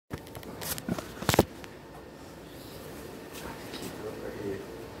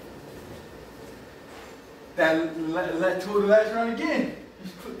Toward the last round again.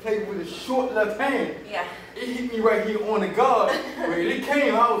 He played with a short left hand. Yeah. It hit me right here on the guard. When it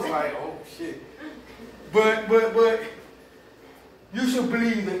came, I was like, oh shit. But you should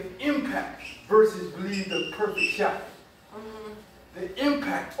believe the impact versus believe the perfect shot. The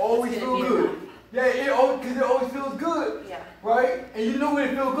impact always feels good. Yeah, because it always feels good. Yeah. Right? And you know when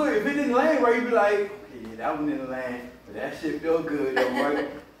it feels good. If it didn't land right, you'd be like, okay, yeah, that one didn't land. But that shit feel good though, right?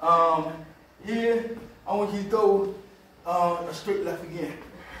 Here, I want you to throw a straight left again.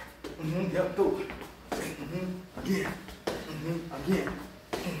 Yep, throw it. Again. Again.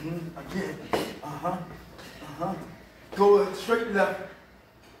 Again. Go a straight left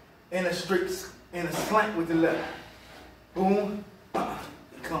and a slant with the left. Boom.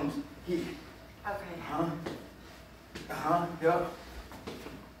 It comes here. Okay. Yep.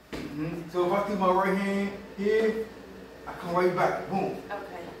 So if I keep my right hand here, I come right back. Boom.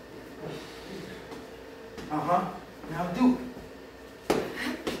 Okay. Now do it.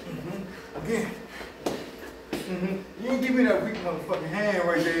 Again. You ain't give me that weak motherfucking hand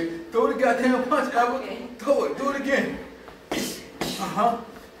right there. Throw the goddamn punch, Albert. Okay. Throw it. Do it again.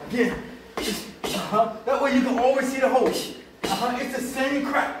 Again. That way you can always see the hole. It's the same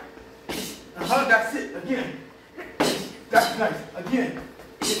crap. That's it. Again. That's nice. Again.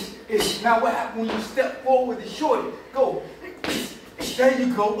 Now what happens when you step forward with the shorty? Go. There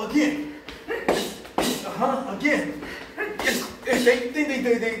you go. Again. Again. They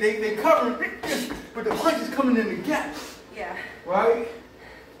think they covering, but the punch is coming in the gap. Yeah. Right?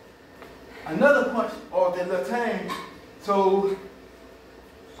 Another punch off that left hand. So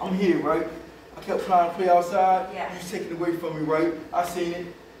I'm here, right? I kept trying to play outside. Yeah. You was taking it away from me, right? I seen it.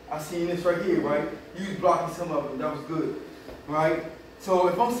 I seen this right here, right? You was blocking some of it. That was good. Right? So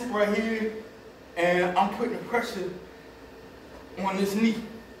if I'm sitting right here and I'm putting the pressure on this knee.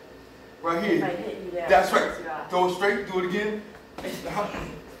 Right here. If I hit you there, that's right. Throw it straight. Do it again.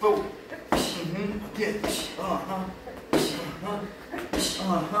 Throw it. Again.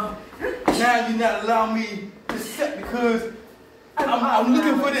 Now you're not allowing me to set because I'm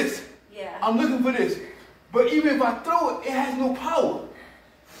looking for this. Yeah. I'm looking for this. But even if I throw it, it has no power.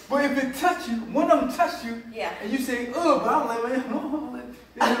 But if it touch you, one of them touch you, yeah. and you say, but I'm like, man,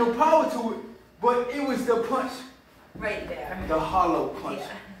 there's no power to it. But it was the punch. Right there. The hollow punch.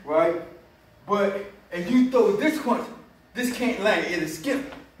 Yeah. Right? But if you throw this punch, this can't land. It'll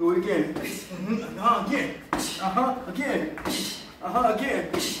skip. Do it again. Again. Again.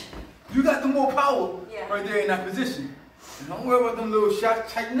 Again. You got the more power right there in that position. And don't worry about them little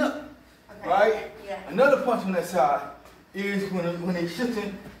shots. Tighten up. Okay. Right? Yeah. Another punch on that side is when they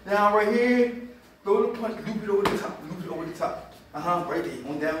shifting down right here, throw the punch, loop it over the top. Loop it over the top. Right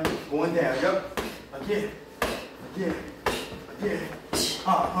there. Going down. Yep. Again. Again. Again.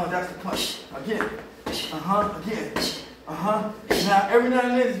 That's the punch. Again. Again. Now every now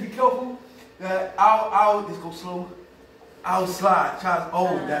and then, just be careful that I'll just go slow. I'll slide.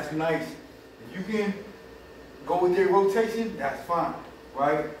 That's nice. If you can go with their rotation, that's fine.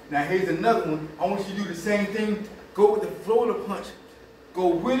 Right? Now here's another one. I want you to do the same thing. Go with the flow of the punch. Go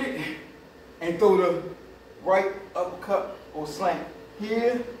with it and throw the right uppercut or slant.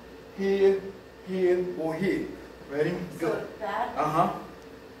 Here, here, here, or here. Ready? Go. So that?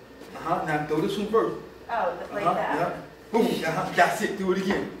 Now throw this one first. Oh, like that? Yeah. Boom. That's it. Do it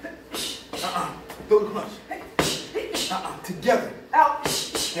again. Throw the punch. Together. Out.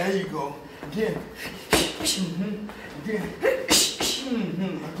 There you go. Again. Again. Again.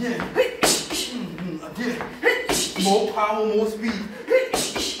 Again. More power, more speed.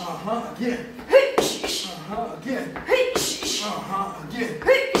 Again. Again. Again.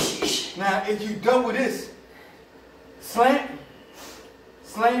 Now, if you double this, slant,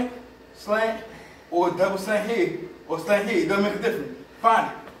 slant, slant, or double slant here, or slant here, it doesn't make a difference.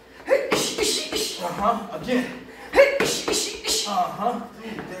 Find it. Again. Dude,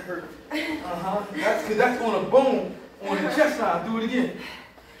 that hurt. That's because that's on a bone, on the chest side. Do it again.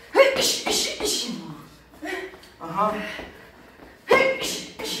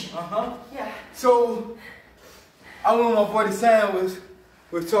 Yeah. So, I don't know, my buddy Sam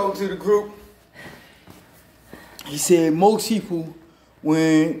was talking to the group. He said most people,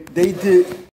 when they did